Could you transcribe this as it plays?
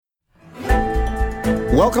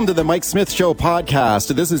Welcome to the Mike Smith Show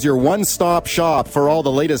podcast. This is your one-stop shop for all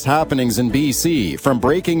the latest happenings in BC. From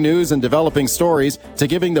breaking news and developing stories to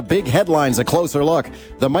giving the big headlines a closer look,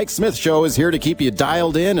 the Mike Smith Show is here to keep you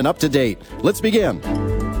dialed in and up to date. Let's begin.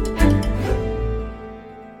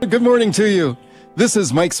 Good morning to you. This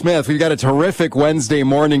is Mike Smith. We've got a terrific Wednesday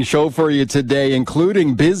morning show for you today,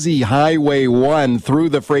 including busy Highway 1 through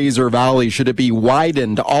the Fraser Valley. Should it be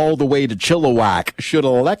widened all the way to Chilliwack? Should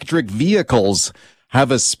electric vehicles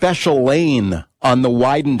have a special lane on the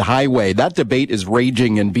widened highway? That debate is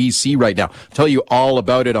raging in BC right now. Tell you all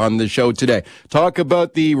about it on the show today. Talk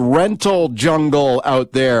about the rental jungle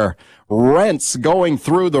out there. Rents going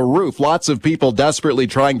through the roof. Lots of people desperately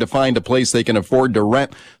trying to find a place they can afford to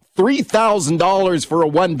rent. $3,000 for a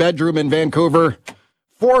one-bedroom in Vancouver.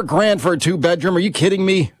 $4,000 for a two-bedroom. Are you kidding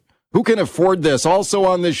me? Who can afford this? Also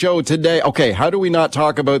on the show today. Okay, how do we not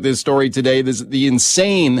talk about this story today? This is the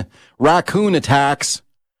insane raccoon attacks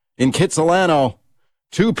in Kitsilano.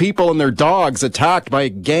 2 people and their dogs attacked by a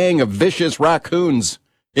gang of vicious raccoons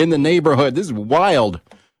in the neighborhood. This is wild.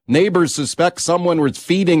 Neighbors suspect someone was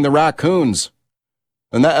feeding the raccoons.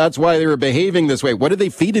 And that's why they were behaving this way. What are they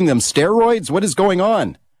feeding them? Steroids? What is going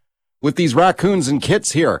on with these raccoons and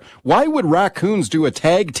kits here? Why would raccoons do a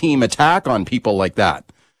tag team attack on people like that?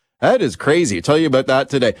 That is crazy. I'll tell you about that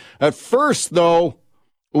today. At first, though,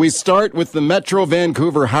 we start with the Metro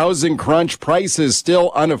Vancouver housing crunch. Prices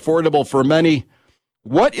still unaffordable for many.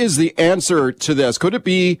 What is the answer to this? Could it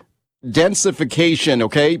be densification,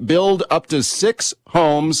 okay? Build up to 6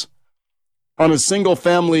 homes on a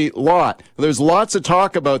single-family lot. There's lots of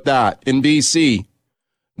talk about that in BC.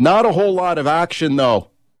 Not a whole lot of action, though.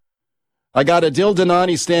 I got Adil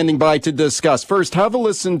Danani standing by to discuss. First, have a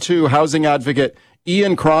listen to housing advocate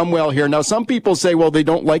Ian Cromwell here. Now, some people say, well, they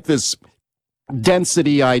don't like this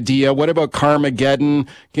density idea. What about Carmageddon?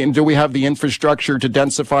 Do we have the infrastructure to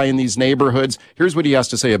densify in these neighborhoods? Here's what he has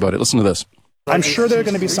to say about it. Listen to this. I'm sure there are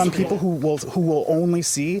going to be some people who will only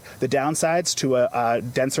see the downsides to a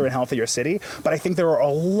denser and healthier city, but I think there are a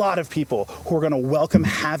lot of people who are going to welcome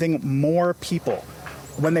having more people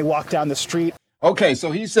when they walk down the street. Okay, so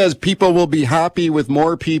he says people will be happy with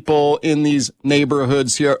more people in these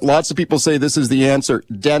neighborhoods here. Lots of people say this is the answer.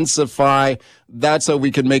 Densify. That's how we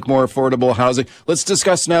can make more affordable housing. Let's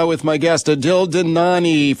discuss now with my guest, Adil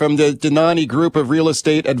Danani from the Danani Group of Real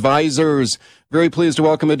Estate Advisors. Very pleased to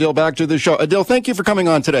welcome Adil back to the show. Adil, thank you for coming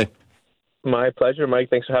on today. My pleasure, Mike.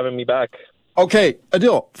 Thanks for having me back. Okay,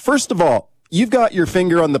 Adil, first of all, you've got your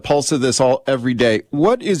finger on the pulse of this every day.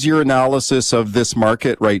 What is your analysis of this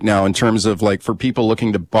market right now in terms of like for people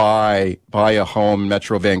looking to buy a home in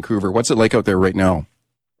Metro Vancouver? What's it like out there right now?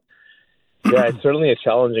 Yeah, it's certainly a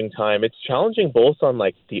challenging time. It's challenging both on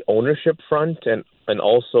like the ownership front and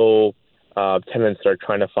also tenants that are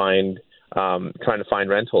trying to find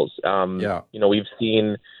rentals. You know, we've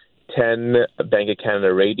seen 10 Bank of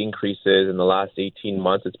Canada rate increases in the last 18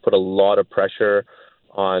 months. It's put a lot of pressure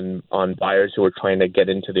on buyers who are trying to get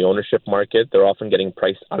into the ownership market. They're often getting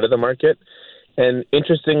priced out of the market. And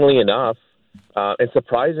interestingly enough, and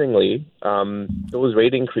surprisingly, those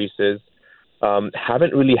rate increases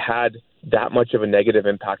haven't really had that much of a negative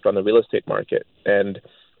impact on the real estate market. And,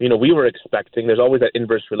 you know, we were expecting, there's always that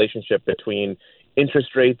inverse relationship between interest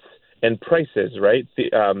rates and prices, right?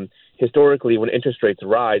 Historically, when interest rates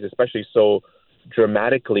rise, especially so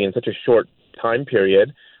dramatically in such a short time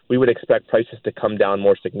period, we would expect prices to come down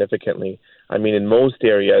more significantly. I mean, in most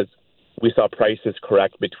areas, we saw prices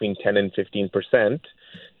correct between 10 and 15%.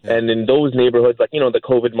 And in those neighborhoods, like, you know, the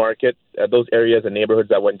COVID market, those areas and neighborhoods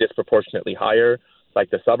that went disproportionately higher,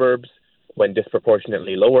 like the suburbs, went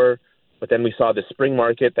disproportionately lower. But then we saw the spring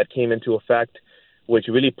market that came into effect, which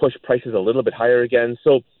really pushed prices a little bit higher again.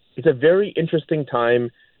 So it's a very interesting time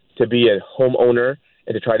to be a homeowner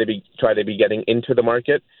and to try to be getting into the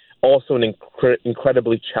market. Also an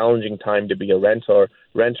incredibly challenging time to be a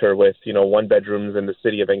renter with, you know, one bedrooms in the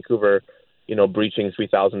city of Vancouver, you know, breaching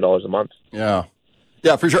 $3,000 a month. Yeah.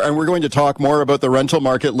 Yeah, for sure. And we're going to talk more about the rental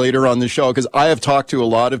market later on the show because I have talked to a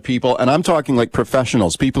lot of people, and I'm talking like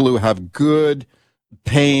professionals, people who have good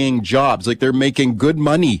paying jobs, like they're making good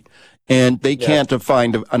money. And they can't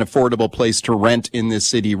find an affordable place to rent in this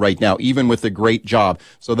city right now, even with a great job.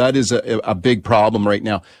 So that is a big problem right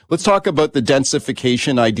now. Let's talk about the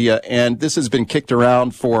densification idea. And this has been kicked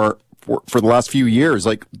around for the last few years.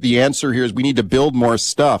 Like the answer here is we need to build more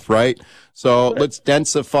stuff, right? So let's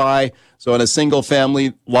densify. So in a single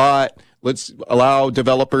family lot, let's allow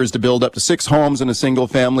developers to build up to 6 homes in a single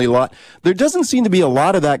family lot. There doesn't seem to be a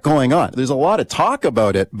lot of that going on. There's a lot of talk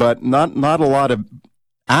about it, but not a lot of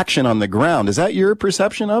action on the ground. Is that your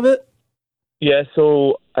perception of it? Yeah,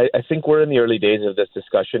 so I think we're in the early days of this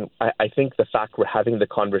discussion. I think the fact we're having the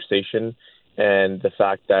conversation and the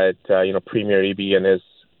fact that, Premier Eby and his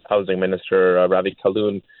housing minister, Ravi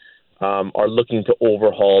Kaloon, are looking to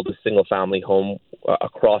overhaul the single-family home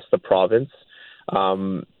across the province.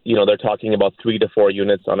 They're talking about 3 to 4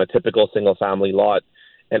 units on a typical single-family lot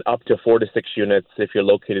and up to 4 to 6 units if you're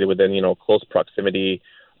located within, close proximity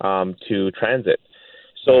to transit.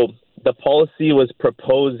 So the policy was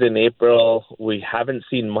proposed in April. We haven't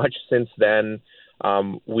seen much since then.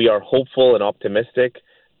 We are hopeful and optimistic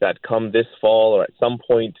that come this fall or at some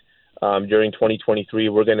point during 2023,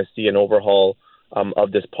 we're going to see an overhaul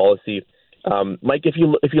of this policy. Mike, if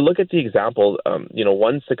you look at the example,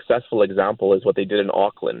 one successful example is what they did in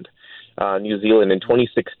Auckland, New Zealand in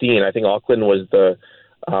 2016. I think Auckland was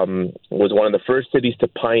one of the first cities to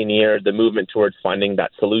pioneer the movement towards finding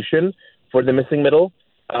that solution for the missing middle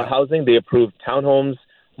housing. They approved townhomes,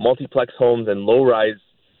 multiplex homes, and low-rise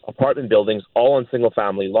apartment buildings all on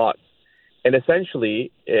single-family lots. And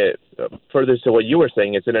essentially, further to what you were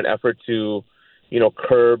saying, it's in an effort to,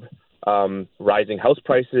 curb rising house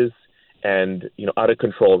prices and,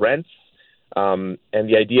 out-of-control rents. And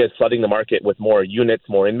the idea is flooding the market with more units,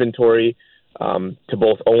 more inventory to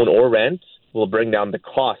both own or rent will bring down the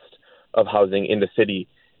cost of housing in the city,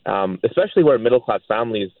 especially where middle-class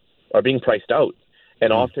families are being priced out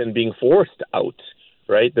and often being forced out,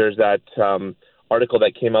 right? There's that article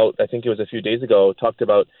that came out, I think it was a few days ago, talked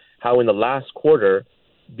about how in the last quarter,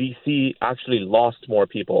 BC actually lost more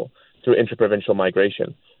people through interprovincial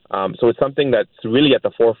migration. So it's something that's really at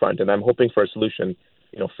the forefront, and I'm hoping for a solution,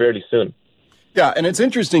 fairly soon. Yeah, and it's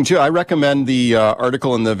interesting, too. I recommend the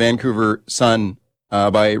article in the Vancouver Sun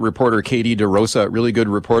by reporter Katie DeRosa, really good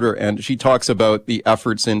reporter, and she talks about the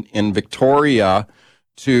efforts in Victoria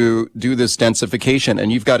to do this densification.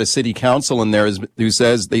 And you've got a city council in there who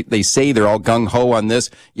says they say they're all gung-ho on this.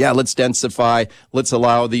 Yeah, let's densify. Let's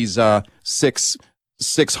allow these six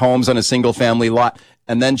homes on a single-family lot.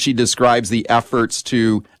 And then she describes the efforts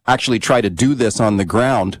to actually try to do this on the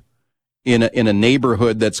ground in a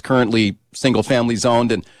neighborhood that's currently single-family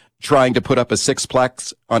zoned and trying to put up a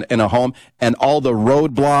sixplex in a home, and all the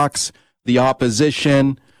roadblocks, the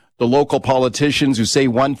opposition, the local politicians who say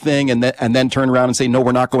one thing and then turn around and say, no,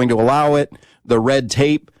 we're not going to allow it, the red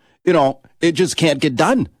tape, it just can't get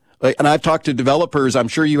done. And I've talked to developers, I'm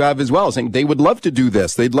sure you have as well, saying they would love to do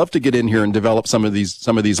this. They'd love to get in here and develop some of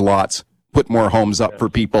these lots, put more homes up for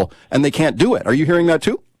people, and they can't do it. Are you hearing that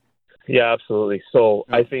too? Yeah, absolutely. So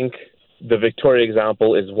I think the Victoria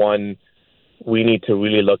example is one we need to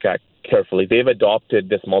really look at carefully. They've adopted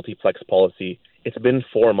this multiplex policy. It's been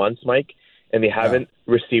 4 months, Mike, and they haven't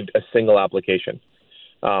received a single application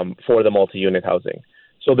for the multi-unit housing.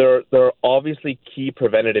 So there are obviously key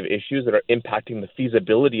preventative issues that are impacting the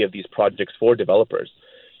feasibility of these projects for developers.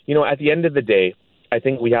 At the end of the day, I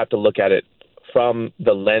think we have to look at it from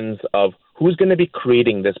the lens of who's going to be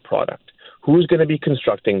creating this product, who's going to be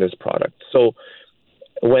constructing this product. So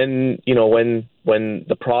when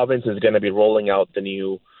the province is going to be rolling out their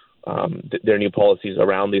new policies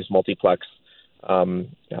around these multiplex zonings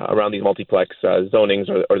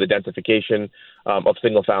or the densification of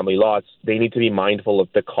single-family lots, they need to be mindful of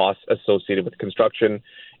the costs associated with construction.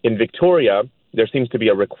 In Victoria, there seems to be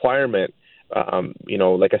a requirement,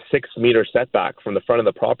 like a 6-meter setback from the front of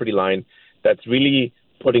the property line that's really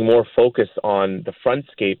putting more focus on the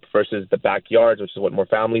frontscape versus the backyards, which is what more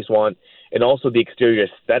families want, and also the exterior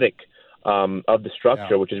aesthetic of the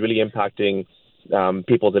structure, which is really impacting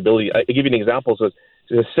people's ability. I'll give you an example. So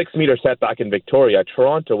there's a 6-meter setback in Victoria.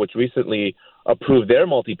 Toronto, which recently approved their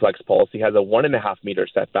multiplex policy, has a 1.5-meter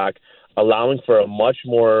setback, allowing for a much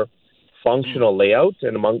more functional layout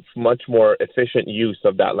and a much more efficient use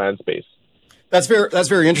of that land space. That's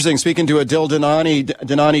very interesting. Speaking to Adil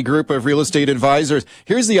Dinani Group of Real Estate Advisors.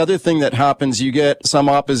 Here's the other thing that happens. You get some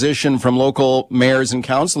opposition from local mayors and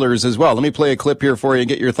councillors as well. Let me play a clip here for you and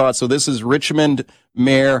get your thoughts. So this is Richmond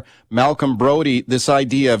Mayor Malcolm Brodie, this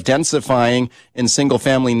idea of densifying in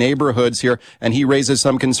single-family neighborhoods here, and he raises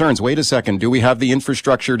some concerns. Wait a second. Do we have the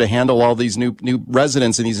infrastructure to handle all these new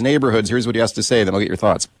residents in these neighborhoods? Here's what he has to say, then I'll get your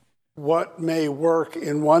thoughts. What may work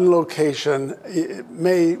in one location, it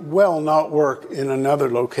may well not work in another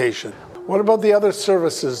location. What about the other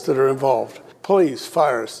services that are involved? Police,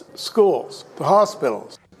 fires, schools, the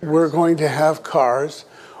hospitals. We're going to have cars.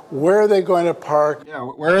 Where are they going to park? Yeah,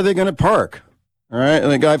 where are they going to park? All right.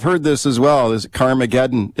 And I've heard this as well. There's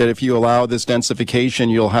Carmageddon, that if you allow this densification,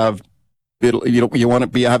 you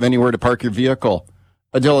want to have anywhere to park your vehicle.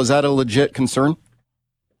 Adil, is that a legit concern?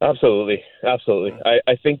 Absolutely.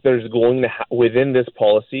 I think there's going to within this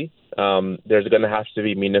policy, there's going to have to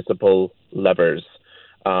be municipal levers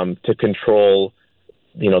to control,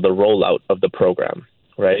 the rollout of the program,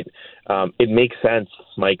 right? It makes sense,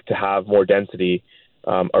 Mike, to have more density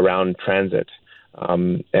around transit.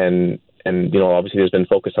 And obviously there's been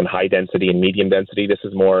focus on high density and medium density. This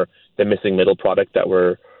is more the missing middle product that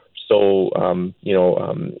we're so,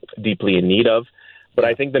 deeply in need of. But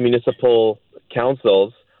I think the municipal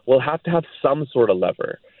councils will have to have some sort of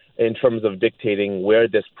lever in terms of dictating where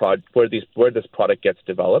this product gets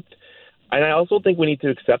developed. And I also think we need to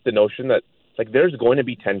accept the notion that there's going to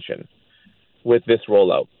be tension with this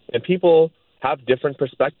rollout, and people have different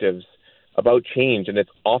perspectives about change, and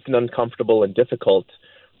it's often uncomfortable and difficult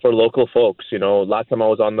for local folks. Last time I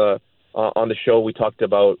was on the show, we talked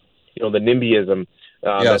about the NIMBYism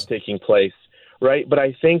that's taking place, right? But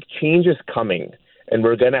I think change is coming, and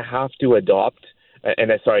we're going to have to adapt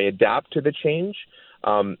to the change.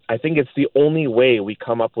 I think it's the only way we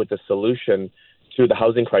come up with a solution to the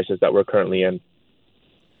housing crisis that we're currently in.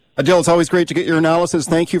 Adil, it's always great to get your analysis.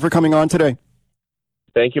 Thank you for coming on today.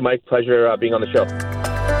 Thank you, Mike. Pleasure being on the show.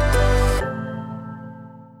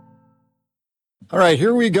 All right,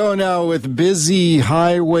 here we go now with busy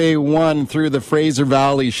Highway 1 through the Fraser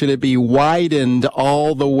Valley. Should it be widened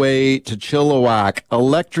all the way to Chilliwack?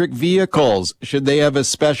 Electric vehicles, should they have a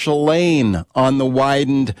special lane on the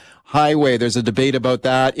widened highway? There's a debate about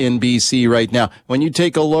that in BC right now. When you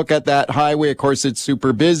take a look at that highway, of course, it's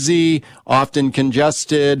super busy, often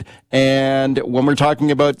congested. And when we're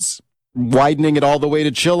talking about widening it all the way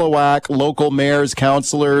to Chilliwack, local mayors,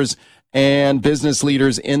 councillors, and business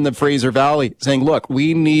leaders in the Fraser Valley saying, look,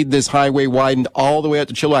 we need this highway widened all the way out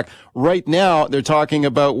to Chilliwack. Right now, they're talking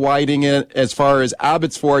about widening it as far as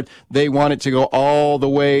Abbotsford. They want it to go all the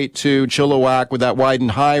way to Chilliwack with that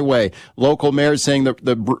widened highway. Local mayors saying that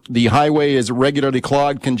the highway is regularly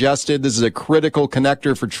clogged, congested. This is a critical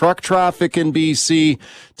connector for truck traffic in BC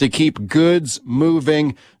to keep goods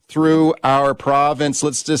moving through our province.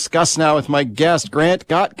 Let's discuss now with my guest, Grant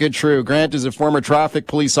Gottgetru. Grant is a former traffic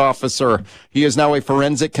police officer. He is now a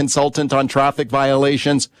forensic consultant on traffic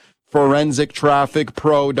violations,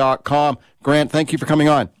 forensictrafficpro.com. Grant, thank you for coming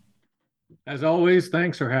on. As always,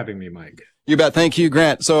 thanks for having me, Mike. You bet. Thank you,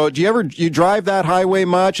 Grant. So do you drive that highway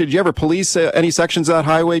much? Did you ever police any sections of that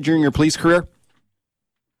highway during your police career?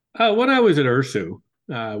 When I was at URSU,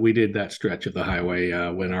 we did that stretch of the highway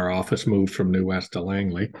when our office moved from New West to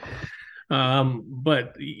Langley.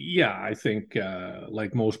 But yeah, I think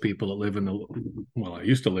like most people that live I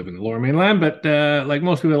used to live in the Lower Mainland, but like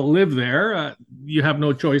most people that live there, you have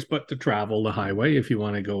no choice but to travel the highway if you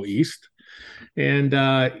want to go east. And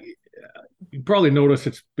you probably notice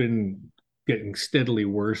it's been getting steadily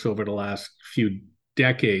worse over the last few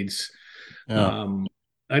decades. Yeah.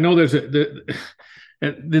 I know there's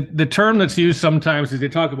the term that's used sometimes is they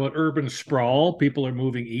talk about urban sprawl. People are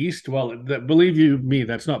moving east. Well, believe you me,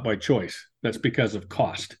 that's not by choice. That's because of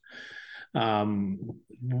cost.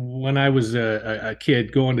 When I was a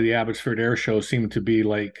kid, going to the Abbotsford Air Show seemed to be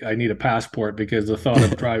like I need a passport because the thought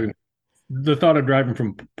of driving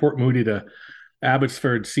from Port Moody to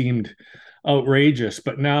Abbotsford seemed outrageous.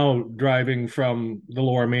 But now driving from the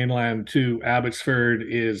Lower Mainland to Abbotsford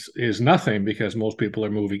is nothing because most people are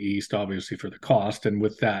moving east, obviously for the cost. And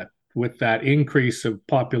with that increase of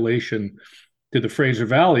population to the Fraser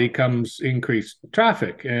Valley comes increased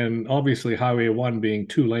traffic. And obviously Highway 1 being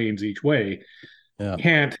 2 lanes each way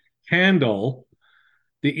can't handle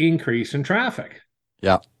the increase in traffic.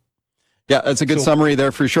 Yeah. Yeah, that's a good summary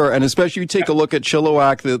there for sure. And especially you take a look at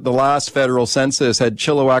Chilliwack, the last federal census had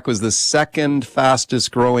Chilliwack was the second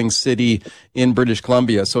fastest growing city in British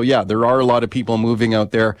Columbia. So yeah, there are a lot of people moving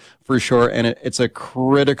out there for sure. And it's a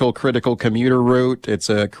critical commuter route. It's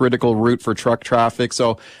a critical route for truck traffic.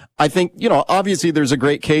 So I think, obviously there's a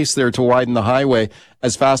great case there to widen the highway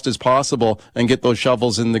as fast as possible and get those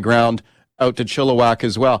shovels in the ground out to Chilliwack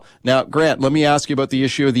as well. Now, Grant, let me ask you about the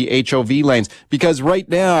issue of the HOV lanes, because right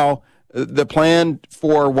now, the plan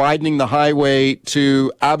for widening the highway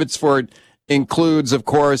to Abbotsford includes, of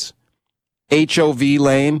course, HOV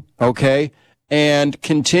lane, okay, and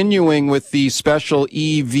continuing with the special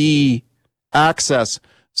EV access.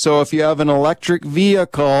 So if you have an electric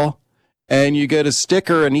vehicle and you get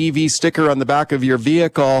an EV sticker on the back of your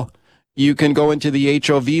vehicle, you can go into the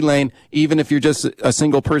HOV lane even if you're just a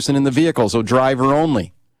single person in the vehicle, so driver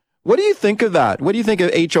only. What do you think of that? What do you think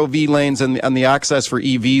of HOV lanes and the access for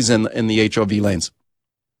EVs in the HOV lanes?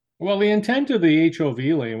 Well, the intent of the HOV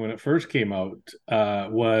lane when it first came out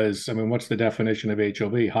was, what's the definition of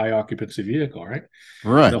HOV? High occupancy vehicle, right?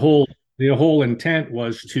 Right. The whole intent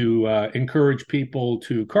was to encourage people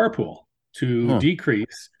to carpool, to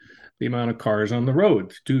decrease the amount of cars on the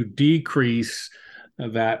road, to decrease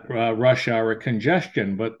that rush hour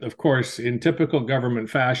congestion. But of course, in typical government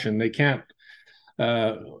fashion, they can't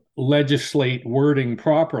legislate wording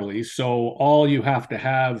properly. So all you have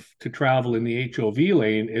to travel in the HOV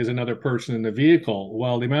lane is another person in the vehicle.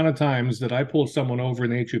 Well, the amount of times that I pulled someone over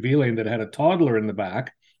in the HOV lane that had a toddler in the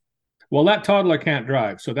back, well, that toddler can't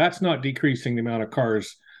drive. So that's not decreasing the amount of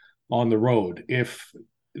cars on the road.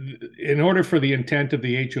 In order for the intent of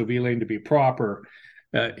the HOV lane to be proper,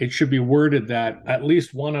 it should be worded that at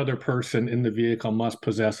least one other person in the vehicle must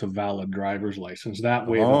possess a valid driver's license. That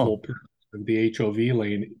way, the whole purpose of the HOV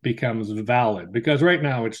lane becomes valid, because right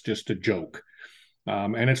now it's just a joke,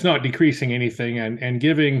 and it's not decreasing anything. And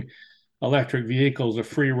giving electric vehicles a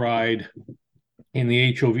free ride in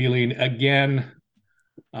the HOV lane again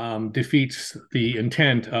defeats the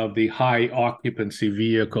intent of the high occupancy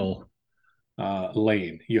vehicle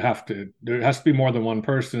lane. There has to be more than one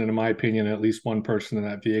person, and in my opinion, at least one person in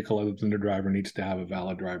that vehicle other than the driver needs to have a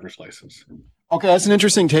valid driver's license. Okay, that's an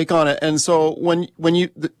interesting take on it. And so when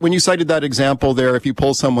you cited that example there, if you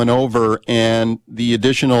pull someone over and the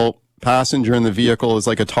additional passenger in the vehicle is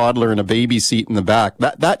like a toddler in a baby seat in the back,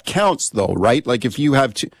 that counts though, right? Like if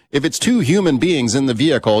it's two human beings in the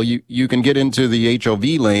vehicle, you can get into the HOV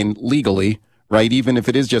lane legally, right? Even if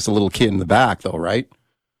it is just a little kid in the back though, right?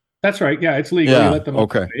 That's right. Yeah, it's legal. Yeah, You let them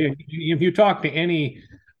okay. If you talk to any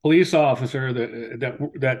police officer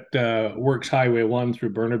that works Highway 1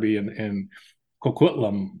 through Burnaby and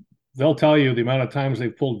Coquitlam, they'll tell you the amount of times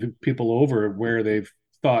they've pulled people over where they've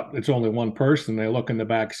thought it's only one person. They look in the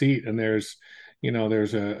back seat and there's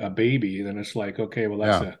a baby. Then it's like, okay, well,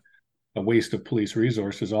 that's a waste of police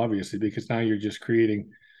resources, obviously, because now you're just creating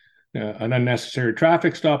an unnecessary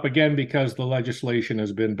traffic stop again, because the legislation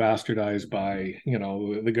has been bastardized by,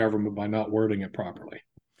 the government by not wording it properly.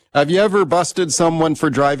 Have you ever busted someone for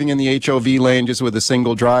driving in the HOV lane just with a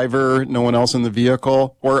single driver, no one else in the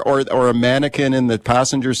vehicle, or a mannequin in the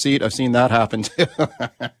passenger seat? I've seen that happen too.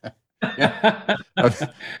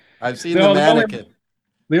 I've seen the mannequin.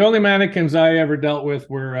 The only mannequins I ever dealt with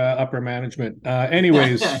were upper management.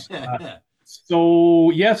 Anyways,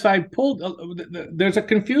 so yes, I pulled. There's a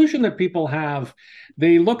confusion that people have.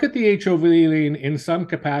 They look at the HOV lane in some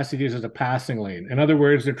capacities as a passing lane. In other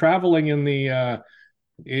words, they're traveling in the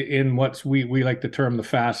in what we like to term the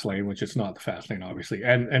fast lane, which it's not the fast lane, obviously,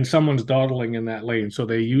 and someone's dawdling in that lane, so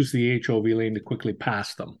they use the HOV lane to quickly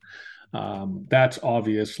pass them. That's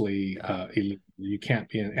obviously illegal. You can't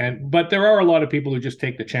be in. But there are a lot of people who just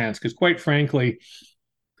take the chance, because quite frankly,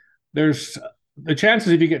 there's the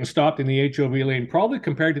chances of you getting stopped in the HOV lane, probably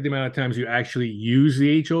compared to the amount of times you actually use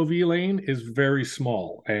the HOV lane, is very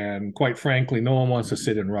small. And quite frankly, no one wants to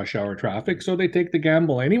sit in rush hour traffic, so they take the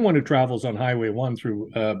gamble. Anyone who travels on Highway 1 through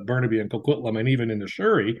Burnaby and Coquitlam, and even into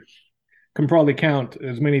Surrey, can probably count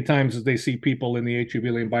as many times as they see people in the HOV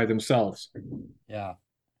lane by themselves. Yeah.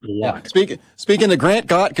 Yeah. Speaking of Grant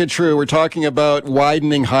Gottgetru, we're talking about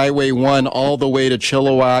widening Highway 1 all the way to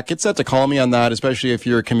Chilliwack. Get set to call me on that, especially if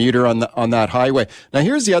you're a commuter on that highway. Now,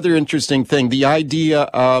 here's the other interesting thing. The idea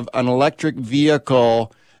of an electric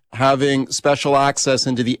vehicle having special access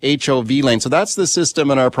into the HOV lane. So that's the system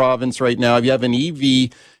in our province right now. If you have an EV,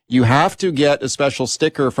 you have to get a special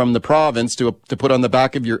sticker from the province to put on the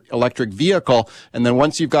back of your electric vehicle. And then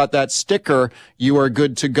once you've got that sticker, you are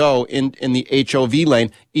good to go in the HOV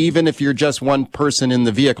lane, even if you're just one person in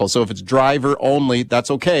the vehicle. So if it's driver only,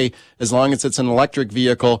 that's okay. As long as it's an electric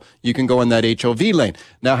vehicle, you can go in that HOV lane.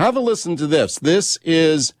 Now have a listen to this. This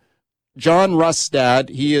is John Rustad.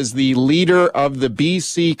 He is the leader of the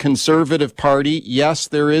BC Conservative Party. Yes,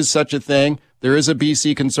 there is such a thing. There is a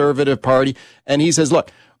BC Conservative Party. And he says,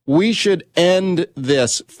 look, we should end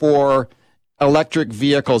this for electric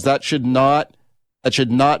vehicles. That should not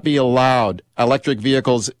be allowed. Electric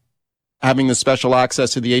vehicles having the special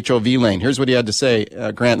access to the HOV lane. Here's what he had to say,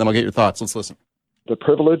 Grant, then I'll get your thoughts. Let's listen. The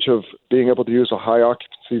privilege of being able to use a high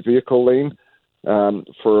occupancy vehicle lane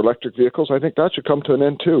for electric vehicles, I think that should come to an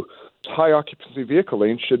end too. High occupancy vehicle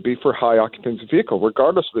lane should be for high occupancy vehicle,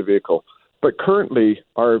 regardless of the vehicle. But currently,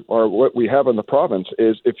 our what we have in the province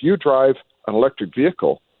is if you drive an electric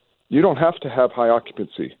vehicle, you don't have to have high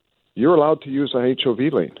occupancy. You're allowed to use an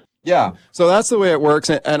HOV lane. Yeah, so that's the way it works.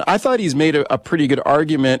 And I thought he's made a pretty good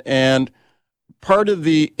argument. And part of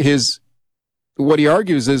what he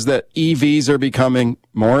argues is that EVs are becoming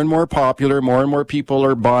more and more popular. More and more people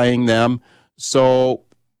are buying them. So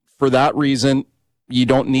for that reason, you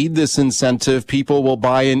don't need this incentive. People are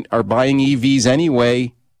buying EVs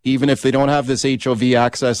anyway, even if they don't have this HOV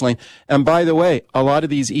access lane. And by the way, a lot of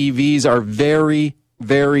these EVs are very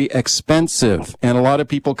very expensive, and a lot of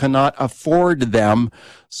people cannot afford them.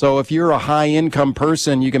 So if you're a high-income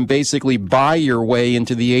person, you can basically buy your way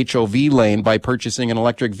into the HOV lane by purchasing an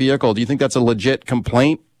electric vehicle. Do you think that's a legit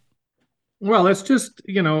complaint? Well, it's just,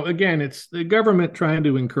 again, it's the government trying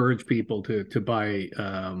to encourage people to buy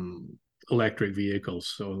electric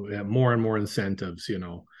vehicles. So more and more incentives,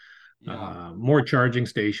 more charging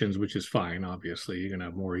stations, which is fine. Obviously, you're going to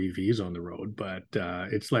have more EVs on the road, but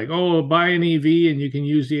it's like, oh, buy an EV and you can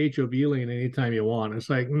use the HOV lane anytime you want. It's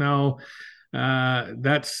like, no,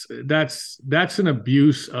 that's an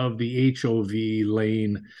abuse of the HOV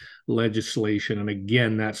lane legislation. And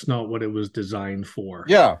again, that's not what it was designed for.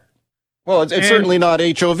 Yeah. Well, it's certainly not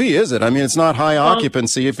HOV, is it? I mean, it's not high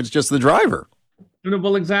occupancy if it's just the driver.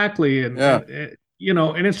 Well, exactly. And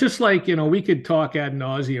it's just like, we could talk ad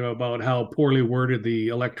nauseum about how poorly worded the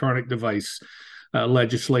electronic device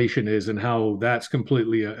legislation is and how that's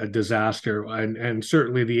completely a disaster. And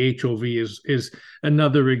certainly the HOV is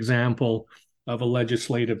another example of a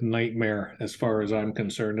legislative nightmare as far as I'm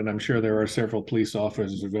concerned. And I'm sure there are several police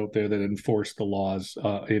officers out there that enforce the laws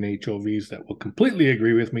in HOVs that will completely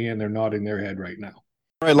agree with me, and they're nodding their head right now.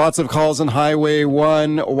 All right, lots of calls on Highway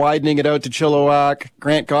 1, widening it out to Chilliwack.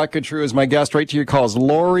 Grant Gottgetrew is my guest. Right to your calls.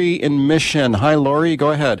 Lori in Mission. Hi, Lori.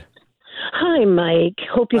 Go ahead. Hi, Mike.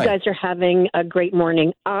 Hope you guys are having a great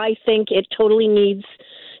morning. I think it totally needs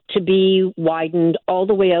to be widened all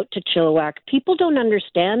the way out to Chilliwack. People don't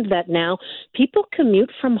understand that now. People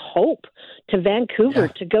commute from Hope to Vancouver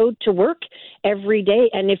to go to work every day.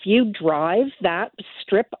 And if you drive that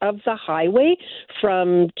strip of the highway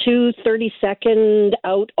from 232nd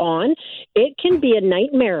out on, it can be a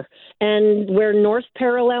nightmare. And where North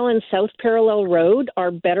Parallel and South Parallel Road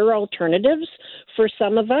are better alternatives for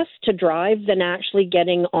some of us to drive than actually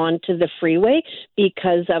getting onto the freeway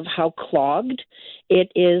because of how clogged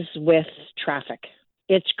it is with traffic.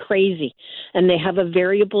 It's crazy. And they have a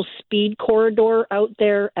variable speed corridor out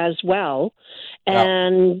there as well.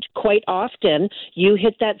 And quite often you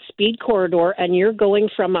hit that speed corridor and you're going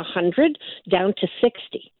from 100 down to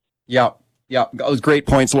 60. Yeah. Those great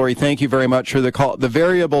points, Lori. Thank you very much for the call. The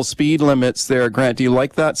variable speed limits there, Grant, do you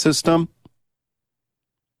like that system?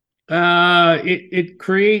 It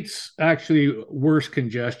creates actually worse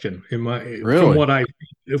congestion from what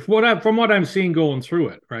I'm seeing going through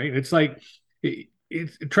it. Right, it's like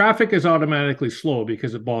traffic is automatically slow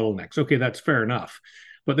because of bottlenecks. Okay, that's fair enough.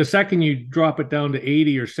 But the second you drop it down to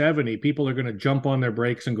 80 or 70, people are going to jump on their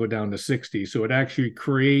brakes and go down to 60. So it actually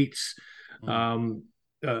creates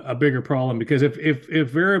a bigger problem, because if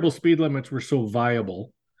variable speed limits were so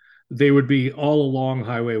viable, they would be all along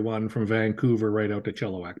Highway 1 from Vancouver right out to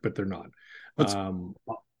Chilliwack, but they're not,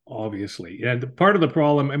 obviously. And part of the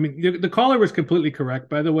problem, I mean, the caller was completely correct,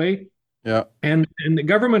 by the way. Yeah. And the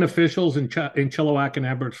government officials in Chilliwack and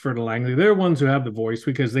Abbotsford and Langley, they're the ones who have the voice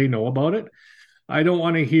because they know about it. I don't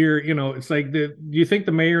want to hear, it's like, do you think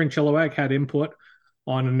the mayor in Chilliwack had input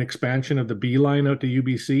on an expansion of the B line out to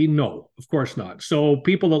UBC? No, of course not. So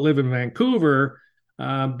people that live in Vancouver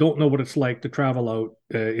don't know what it's like to travel out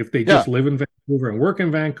if they just live in Vancouver and work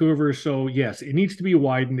in Vancouver. So yes, it needs to be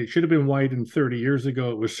widened. It should have been widened 30 years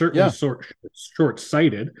ago. It was certainly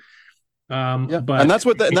short-sighted. But and that's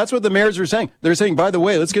what the mayors are saying. They're saying, by the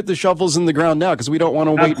way, let's get the shovels in the ground now because we don't want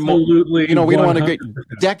to wait more. We don't want to get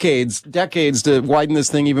decades to widen this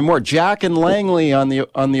thing even more. Jack and Langley on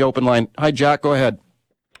the open line. Hi, Jack. Go ahead.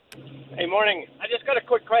 Hey, morning. I just got a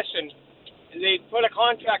quick question. They put a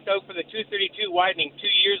contract out for the 232 widening 2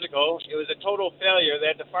 years ago. It was a total failure. They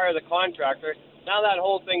had to fire the contractor. Now that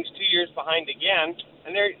whole thing's 2 years behind again,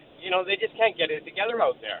 and they just can't get it together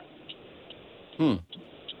out there.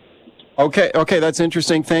 Okay, that's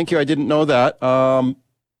interesting. Thank you. I didn't know that.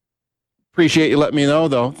 Appreciate you letting me know,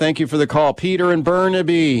 though. Thank you for the call. Peter and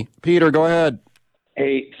Burnaby. Peter, go ahead.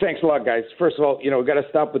 Hey, thanks a lot, guys. First of all, we got to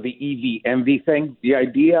stop with the EV MV thing. The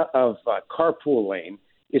idea of carpool lane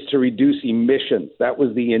is to reduce emissions. That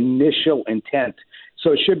was the initial intent.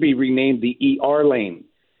 So it should be renamed the ER lane.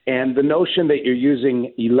 And the notion that you're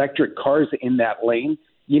using electric cars in that lane,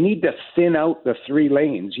 you need to thin out the 3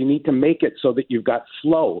 lanes. You need to make it so that you've got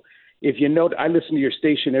flow. If you note, I listen to your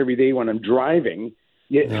station every day when I'm driving.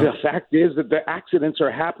 The fact is that the accidents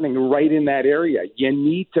are happening right in that area. You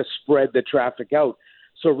need to spread the traffic out.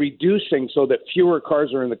 So reducing so that fewer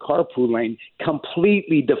cars are in the carpool lane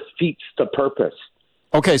completely defeats the purpose.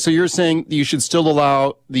 Okay, so you're saying you should still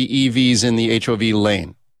allow the EVs in the HOV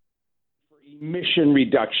lane? For emission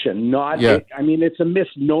reduction, I mean, it's a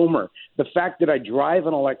misnomer. The fact that I drive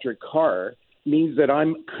an electric car means that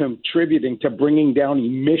I'm contributing to bringing down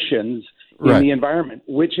emissions in the environment,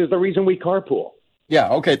 which is the reason we carpool. Yeah,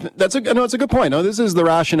 okay. It's a good point. No, this is the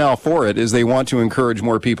rationale for it, is they want to encourage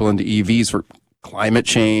more people into EVs for climate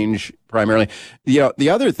change primarily. The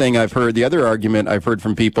other thing I've heard, the other argument I've heard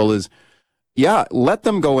from people is, yeah, let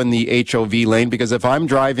them go in the HOV lane, because if I'm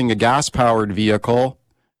driving a gas-powered vehicle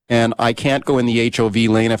and I can't go in the HOV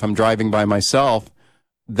lane if I'm driving by myself,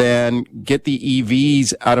 then get the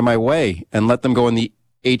EVs out of my way and let them go in the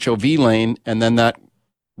HOV lane, and then that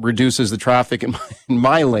reduces the traffic in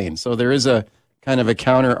my lane. So there is a kind of a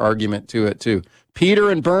counter argument to it too. Peter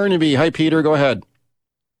and Burnaby. Hi, Peter. Go ahead.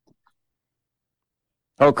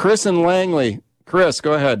 Oh, Chris and Langley. Chris,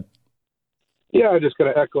 go ahead. Yeah, I'm just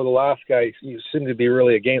going to echo the last guy. You seem to be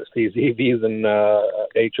really against these EVs and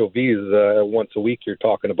HOVs. Once a week, you're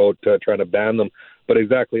talking about trying to ban them. But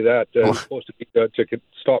exactly that. It's supposed to be to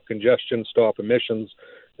stop congestion, stop emissions.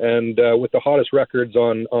 And with the hottest records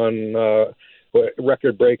on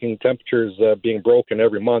record-breaking temperatures being broken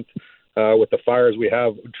every month, with the fires we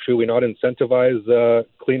have, should we not incentivize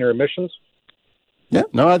cleaner emissions? Yeah,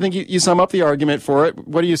 no, I think you sum up the argument for it.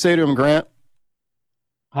 What do you say to him, Grant?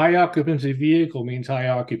 High occupancy vehicle means high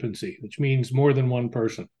occupancy, which means more than one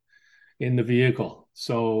person in the vehicle.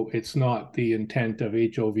 So it's not the intent of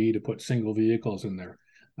HOV to put single vehicles in there,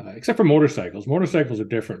 except for motorcycles. Motorcycles are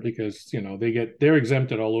different because, they're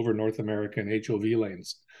exempted all over North America in HOV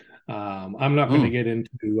lanes. I'm not going to get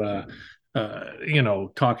into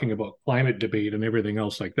talking about climate debate and everything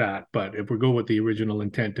else like that. But if we go with the original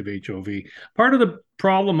intent of HOV, part of the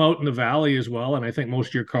problem out in the valley as well, and I think most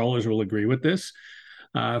of your callers will agree with this,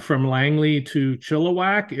 from Langley to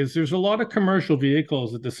Chilliwack, is there's a lot of commercial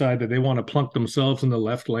vehicles that decide that they want to plunk themselves in the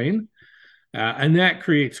left lane. And that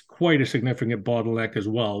creates quite a significant bottleneck as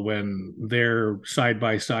well when they're side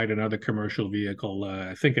by side another commercial vehicle.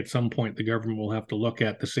 I think at some point the government will have to look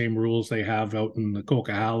at the same rules they have out in the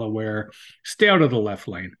Coquihalla, where stay out of the left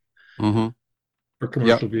lane for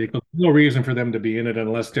commercial vehicles. No reason for them to be in it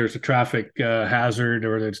unless there's a traffic hazard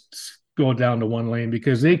or it's go down to one lane,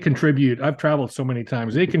 because they contribute. I've traveled so many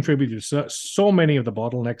times. They contribute to so many of the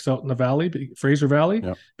bottlenecks out in the valley, Fraser Valley,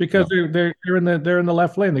 because they're in the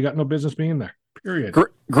left lane. They got no business being there. Period.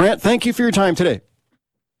 Grant, thank you for your time today.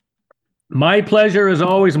 My pleasure as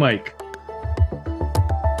always, Mike.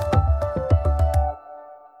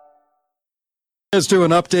 Let's do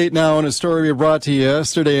an update now on a story we brought to you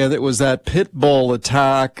yesterday, and it was that pit bull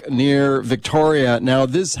attack near Victoria. Now,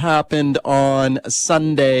 this happened on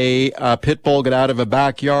Sunday. A pit bull got out of a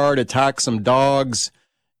backyard, attacked some dogs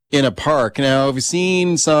in a park. Now, we've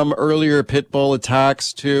seen some earlier pit bull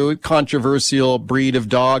attacks too, controversial breed of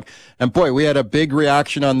dog. And boy, we had a big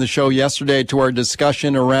reaction on the show yesterday to our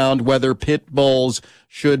discussion around whether pit bulls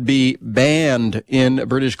should be banned in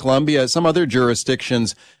British Columbia. Some other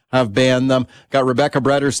jurisdictions have banned them. Got Rebecca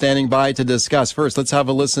Breder standing by to discuss. First, let's have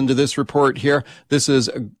a listen to this report here. This is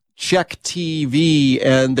Check TV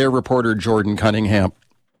and their reporter Jordan Cunningham.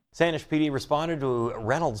 Saanich PD responded to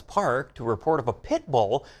Reynolds Park to a report of a pit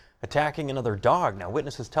bull attacking another dog. Now,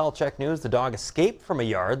 witnesses tell Check News the dog escaped from a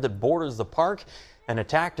yard that borders the park and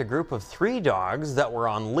attacked a group of 3 dogs that were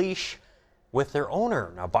on leash with their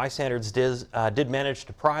owner. Now, bystanders did manage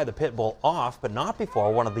to pry the pit bull off, but not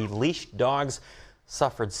before one of the leashed dogs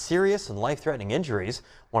suffered serious and life-threatening injuries.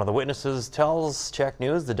 One of the witnesses tells Check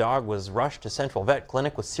News the dog was rushed to Central Vet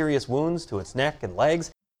Clinic with serious wounds to its neck and legs.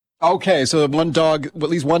 Okay, so at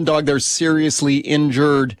least one dog there seriously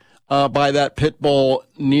injured by that pit bull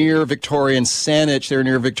near Victoria and Saanich there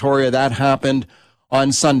near Victoria. That happened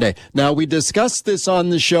on Sunday. Now, we discussed this on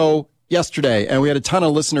the show yesterday, and we had a ton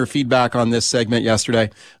of listener feedback on this segment yesterday.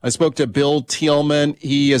 I spoke to Bill Thielman.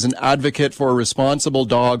 He is an advocate for responsible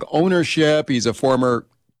dog ownership. He's a former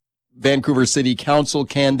Vancouver City Council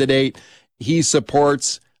candidate. He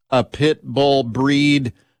supports a pit bull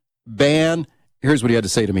breed ban. Here's what he had to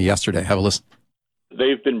say to me yesterday. Have a listen.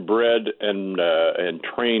 They've been bred and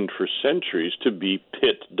trained for centuries to be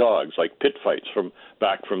pit dogs, like pit fights from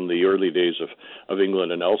the early days of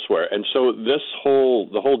England and elsewhere. And so the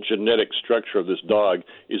whole genetic structure of this dog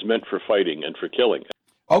is meant for fighting and for killing.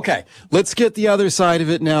 Okay, let's get the other side of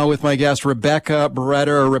it now with my guest, Rebecca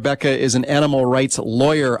Breder. Rebecca is an animal rights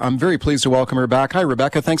lawyer. I'm very pleased to welcome her back. Hi,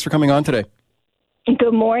 Rebecca. Thanks for coming on today.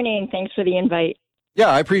 Good morning. Thanks for the invite. Yeah,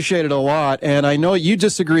 I appreciate it a lot. And I know you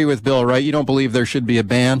disagree with Bill, right? You don't believe there should be a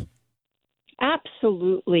ban?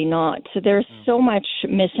 Absolutely not. So there's so much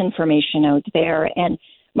misinformation out there. And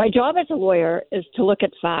my job as a lawyer is to look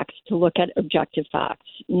at facts, to look at objective facts,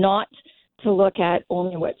 not to look at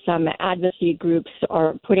only what some advocacy groups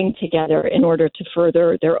are putting together in order to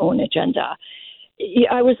further their own agenda.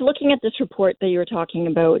 I was looking at this report that you were talking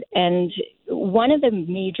about, and one of the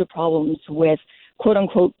major problems with quote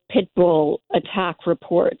unquote pit bull attack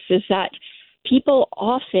reports is that people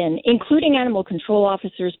often, including animal control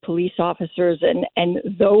officers, police officers, and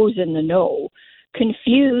those in the know,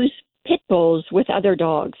 confuse pit bulls with other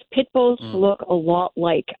dogs. Pit bulls look a lot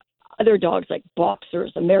like other dogs, like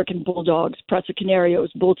boxers, American bulldogs, Prussia Canarios,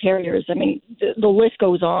 bull terriers. I mean, the list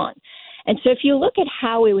goes on. And so if you look at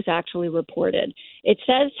how it was actually reported, it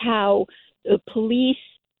says how the police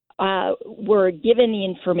were given the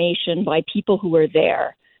information by people who were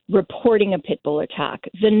there reporting a pit bull attack.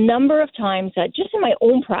 The number of times that, just in my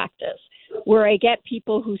own practice, where I get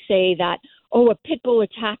people who say that, oh, a pit bull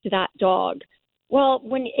attacked that dog. Well,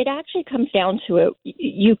 when it actually comes down to it,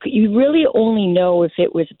 you really only know if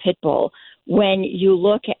it was a pit bull when you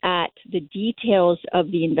look at the details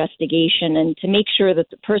of the investigation and to make sure that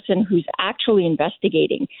the person who's actually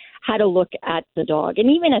investigating had a look at the dog.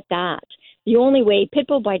 And even at that, the only way, pit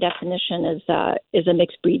bull by definition is a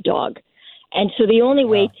mixed breed dog. And so the only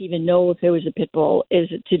way to even know if it was a pit bull is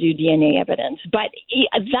to do DNA evidence. But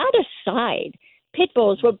that aside, pit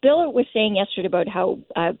bulls, what Bill was saying yesterday about how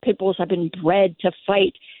pit bulls have been bred to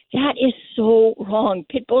fight, that is so wrong.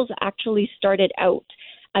 Pit bulls actually started out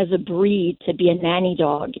as a breed to be a nanny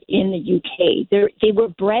dog in the UK. They were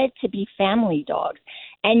bred to be family dogs.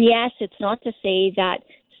 And yes, it's not to say that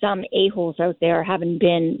some a-holes out there haven't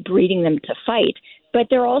been breeding them to fight, but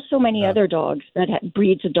there are also many other dogs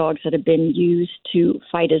breeds of dogs that have been used to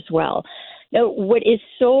fight as well. Now, what is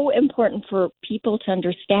so important for people to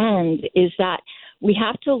understand is that we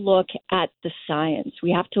have to look at the science.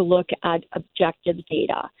 We have to look at objective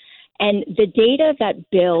data. And the data that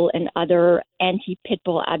Bill and other anti-pit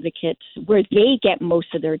bull advocates, where they get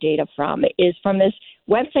most of their data from, is from this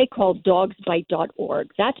website called dogsbite.org.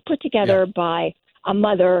 That's put together by a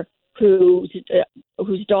mother whose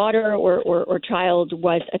daughter or child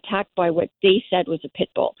was attacked by what they said was a pit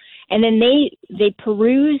bull. And then they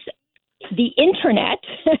peruse the internet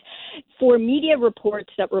for media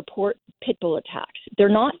reports that report pit bull attacks.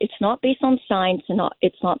 It's not based on science and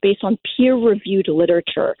it's not based on peer-reviewed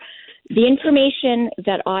literature. The information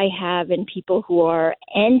that I have in people who are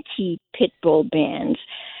anti-pit bull bans,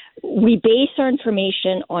 we base our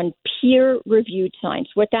information on peer-reviewed science.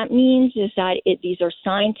 What that means is that these are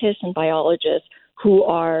scientists and biologists who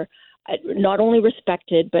are not only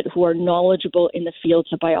respected, but who are knowledgeable in the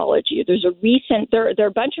fields of biology. There are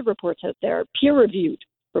a bunch of reports out there, peer-reviewed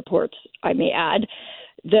reports, I may add.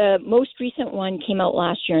 The most recent one came out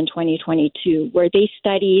last year in 2022, where they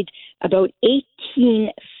studied about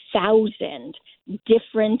 18,000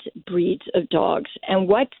 different breeds of dogs. And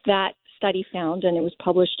what that study found, and it was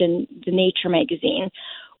published in the Nature magazine,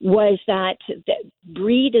 was that the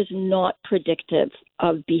breed is not predictive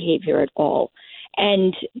of behavior at all.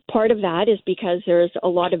 And part of that is because there's a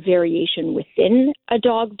lot of variation within a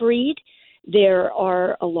dog breed. There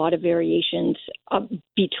are a lot of variations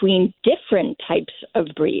between different types of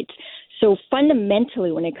breeds. So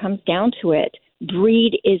fundamentally, when it comes down to it,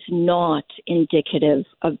 breed is not indicative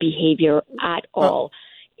of behavior at all.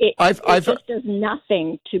 It just does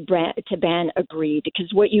nothing to ban a breed,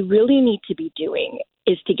 because what you really need to be doing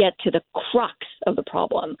is to get to the crux of the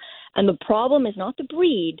problem. And the problem is not the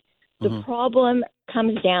breed. The problem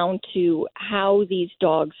comes down to how these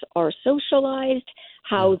dogs are socialized,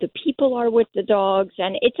 how the people are with the dogs,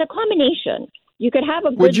 and it's a combination. You could have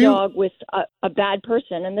a good dog with a bad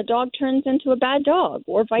person, and the dog turns into a bad dog,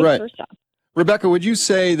 or vice versa. Rebecca, would you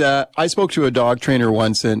say that I spoke to a dog trainer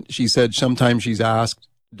once, and she said sometimes she's asked,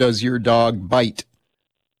 does your dog bite?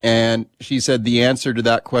 And she said the answer to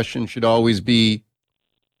that question should always be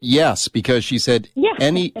yes, because she said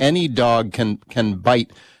any dog can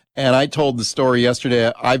bite. And I told the story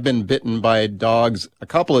yesterday. I've been bitten by dogs a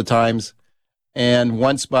couple of times, and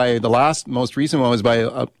once by the most recent one was by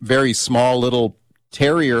a very small little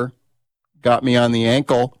terrier, got me on the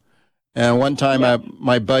ankle. And one time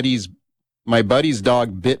my buddy's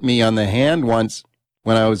dog bit me on the hand once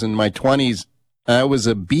when I was in my 20s. That was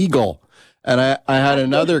a beagle. And I had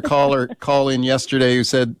another caller call in yesterday who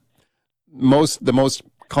said the most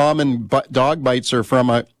common dog bites are from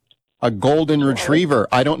a golden retriever.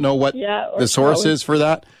 I don't know what the source is for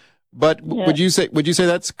that, but would you say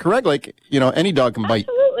that's correct? Like, any dog can bite.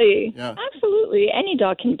 Absolutely. Yeah. Absolutely. Any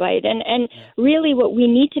dog can bite. And really what we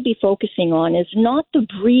need to be focusing on is not the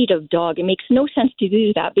breed of dog. It makes no sense to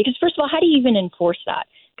do that, because first of all, how do you even enforce that?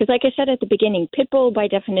 Because like I said at the beginning, pit bull by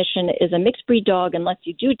definition is a mixed breed dog unless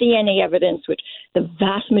you do DNA evidence, which the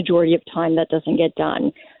vast majority of time that doesn't get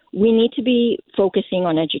done. We need to be focusing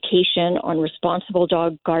on education, on responsible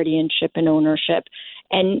dog guardianship and ownership.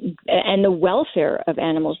 and the welfare of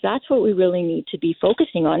animals. That's what we really need to be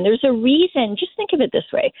focusing on. There's a reason, just think of it this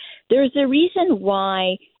way, there's a reason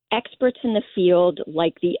why experts in the field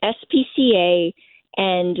like the SPCA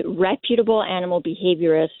and reputable animal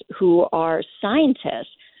behaviorists who are scientists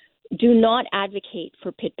do not advocate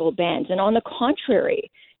for pit bull bans. And on the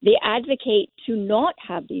contrary, they advocate to not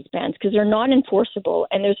have these bans because they're not enforceable.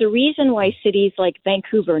 And there's a reason why cities like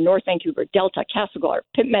Vancouver, North Vancouver, Delta, Castlegar,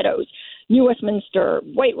 Pitt Meadows, New Westminster,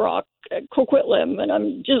 White Rock, Coquitlam, and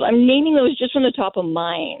I'm naming those just from the top of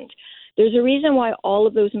mind. There's a reason why all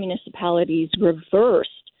of those municipalities reversed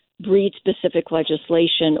breed-specific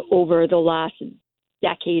legislation over the last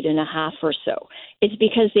decade and a half or so. It's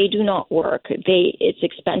because they do not work. It's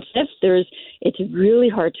expensive. It's really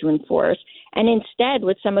hard to enforce. And instead,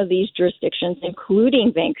 what some of these jurisdictions,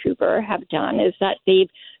 including Vancouver, have done is that they've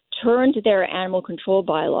turned their animal control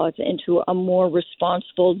bylaws into a more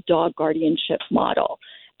responsible dog guardianship model.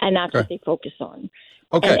 And that's what they focus on.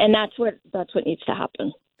 Okay. And that's what needs to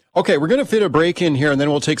happen. Okay, we're going to fit a break in here, and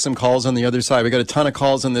then we'll take some calls on the other side. We got a ton of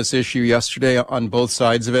calls on this issue yesterday on both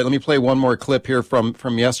sides of it. Let me play one more clip here from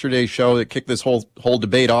yesterday's show that kicked this whole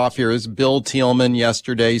debate off here. Is Bill Thielman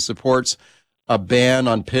yesterday supports a ban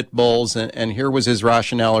on pit bulls, and here was his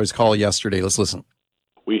rationale or his call yesterday. Let's listen.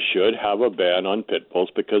 We should have a ban on pit bulls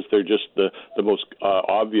because they're just the most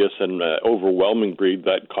obvious and overwhelming breed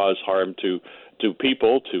that cause harm to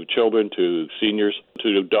people, to children, to seniors,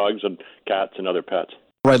 to dogs and cats and other pets.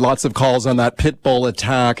 Right, lots of calls on that pit bull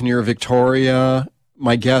attack near Victoria.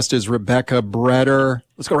 My guest is Rebecca Breder.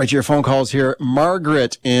 Let's go right to your phone calls here.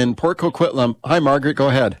 Margaret in Port Coquitlam. Hi, Margaret. Go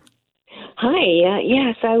ahead. Hi.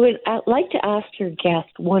 Yes, I'd like to ask your guest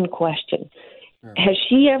one question. Sure. Has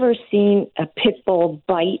she ever seen a pit bull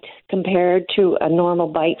bite compared to a normal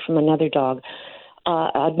bite from another dog?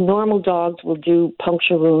 Normal dogs will do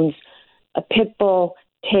puncture wounds. A pit bull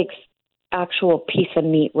takes actual piece of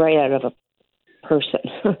meat right out of a person.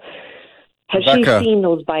 Has Rebecca. she seen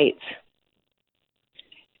those bites?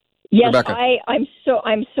 Yes, Rebecca. I'm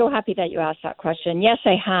so happy that you asked that question. Yes,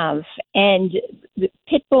 I have. And the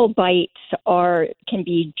pit bull bites can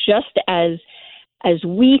be just as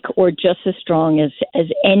weak or just as strong as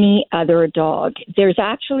any other dog. There's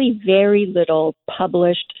actually very little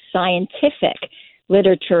published scientific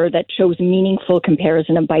literature that shows meaningful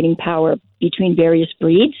comparison of biting power between various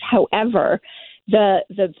breeds. However,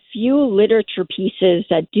 the few literature pieces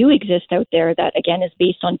that do exist out there that, again, is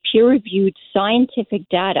based on peer-reviewed scientific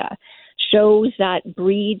data shows that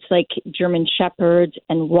breeds like German Shepherds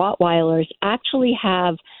and Rottweilers actually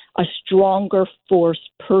have a stronger force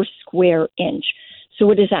per square inch. So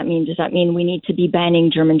what does that mean? Does that mean we need to be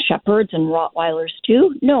banning German Shepherds and Rottweilers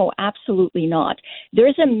too? No, absolutely not.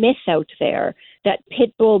 There's a myth out there that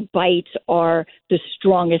pit bull bites are the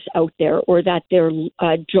strongest out there or that their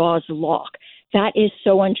jaws lock. That is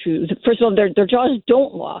so untrue. First of all, their jaws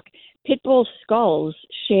don't lock. Pit bull skulls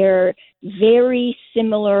share very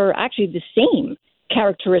similar, actually the same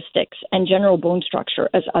characteristics and general bone structure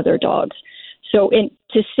as other dogs. So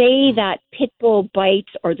to say that pit bull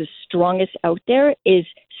bites are the strongest out there is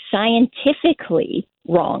scientifically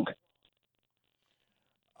wrong.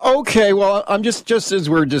 Okay, well, I'm just as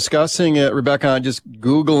we're discussing it, Rebecca, I'm just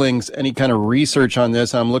Googling any kind of research on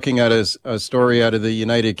this. I'm looking at a story out of the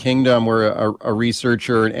United Kingdom where a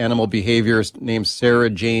researcher, an animal behaviorist named Sarah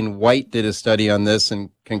Jane White did a study on this and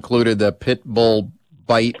concluded that pit bull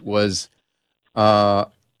bite was 200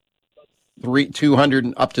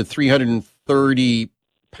 up to 330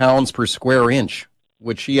 pounds per square inch,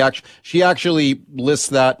 which she actually lists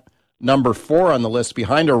that number 4 on the list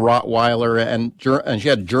behind a Rottweiler, and she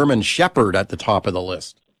had German Shepherd at the top of the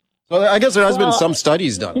list. So I guess there has been some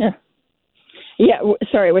studies done. Yeah.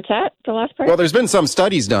 Sorry, what's that? The last part? Well, there's been some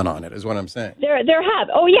studies done on it, is what I'm saying. There have.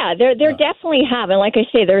 Oh, yeah, there definitely have. And like I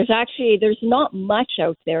say, there's not much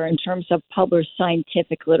out there in terms of published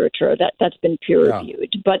scientific literature that's been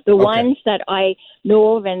peer-reviewed. But the ones that I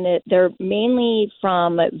know of, and they're mainly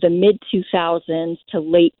from the mid-2000s to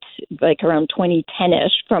late, like around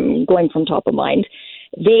 2010-ish, going from top of mind,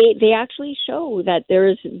 they actually show that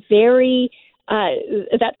there's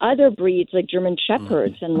that other breeds like German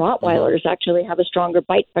Shepherds and Rottweilers actually have a stronger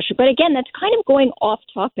bite pressure. But again, that's kind of going off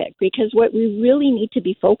topic because what we really need to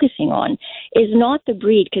be focusing on is not the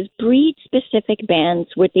breed, because breed-specific bans,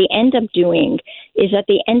 what they end up doing is that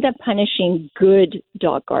they end up punishing good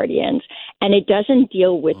dog guardians, and it doesn't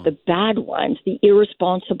deal with the bad ones, the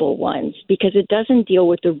irresponsible ones, because it doesn't deal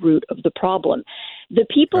with the root of the problem. The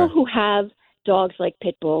people who have dogs like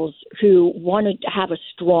pit bulls who want to have a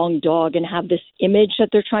strong dog and have this image that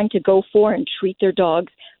they're trying to go for and treat their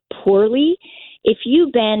dogs poorly, if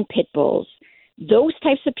you ban pit bulls, those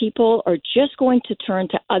types of people are just going to turn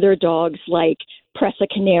to other dogs like Presa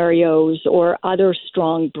Canarios or other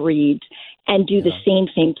strong breeds and do the same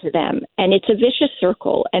thing to them. And it's a vicious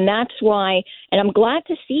circle. And that's why, and I'm glad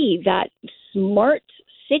to see that smart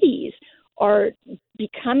cities are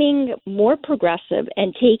becoming more progressive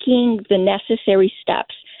and taking the necessary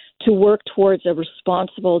steps to work towards a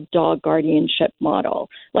responsible dog guardianship model,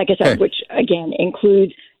 like I said, which again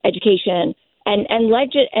includes education and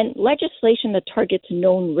legislation that targets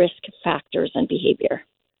known risk factors and behavior.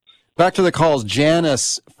 Back to the calls.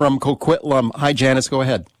 Janice from Coquitlam. Hi, Janice. Go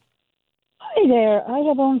ahead. Hi there. I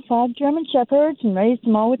have owned 5 German Shepherds and raised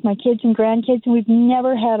them all with my kids and grandkids, and we've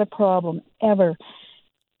never had a problem, ever.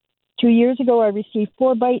 2 years ago, I received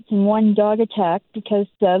 4 bites and 1 dog attack because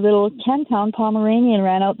the little 10-pound Pomeranian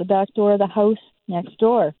ran out the back door of the house next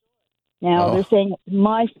door. Now, they're saying it's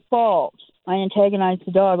my fault. I antagonized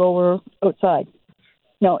the dog outside.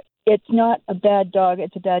 No, it's not a bad dog.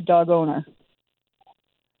 It's a bad dog owner.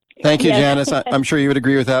 Thank you, Janice. I'm sure you would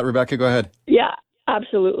agree with that. Rebecca, go ahead. Yeah,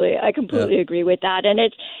 absolutely. I completely agree with that. And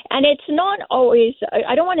it's not always,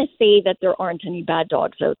 I don't want to say that there aren't any bad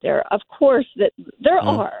dogs out there. Of course, that there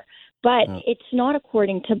are. But it's not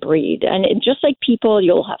according to breed. And just like people,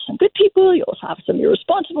 you'll have some good people, you'll have some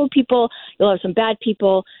irresponsible people, you'll have some bad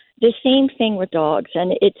people. The same thing with dogs.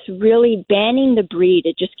 And it's really banning the breed.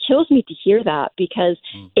 It just kills me to hear that because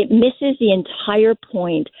it misses the entire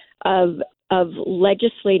point of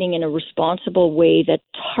legislating in a responsible way that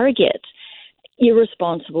targets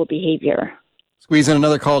irresponsible behavior. Squeeze in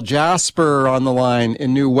another call. Jasper on the line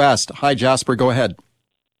in New West. Hi, Jasper. Go ahead.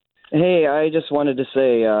 Hey, I just wanted to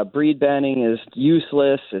say breed banning is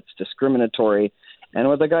useless. It's discriminatory. And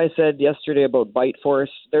what the guy said yesterday about bite force,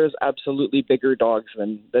 there's absolutely bigger dogs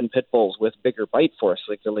than pit bulls with bigger bite force,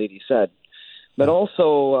 like the lady said. But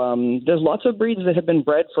also, there's lots of breeds that have been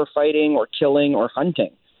bred for fighting or killing or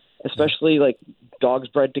hunting, especially like dogs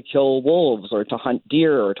bred to kill wolves or to hunt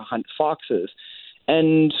deer or to hunt foxes.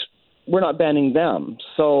 And we're not banning them.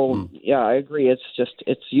 So, yeah, I agree. It's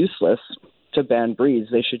useless to ban breeds.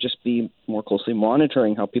 They should just be more closely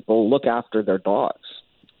monitoring how people look after their dogs.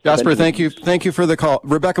 Jasper, thank you. Thank you for the call.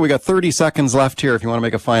 Rebecca, we got 30 seconds left here if you want to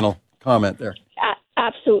make a final comment there.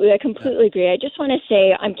 Absolutely. I completely agree. I just want to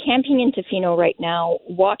say I'm camping in Tofino right now,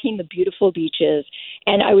 walking the beautiful beaches.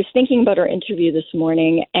 And I was thinking about our interview this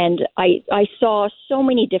morning, and I saw so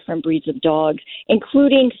many different breeds of dogs,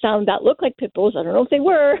 including some that look like pit bulls. I don't know if they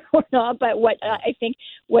were or not, but I think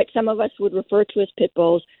what some of us would refer to as pit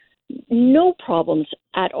bulls. No problems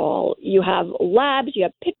at all. You have labs, you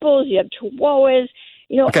have pit bulls, you have chihuahuas.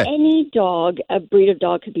 Any dog, a breed of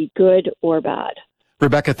dog could be good or bad.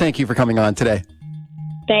 Rebecca, thank you for coming on today.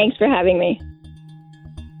 Thanks for having me.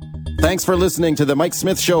 Thanks for listening to the Mike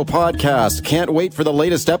Smith Show podcast. Can't wait for the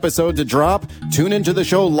latest episode to drop? Tune into the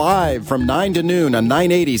show live from 9 to noon on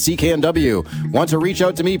 980 CKNW. Want to reach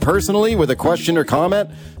out to me personally with a question or comment?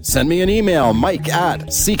 Send me an email,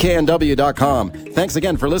 mike@cknw.com. Thanks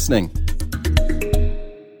again for listening.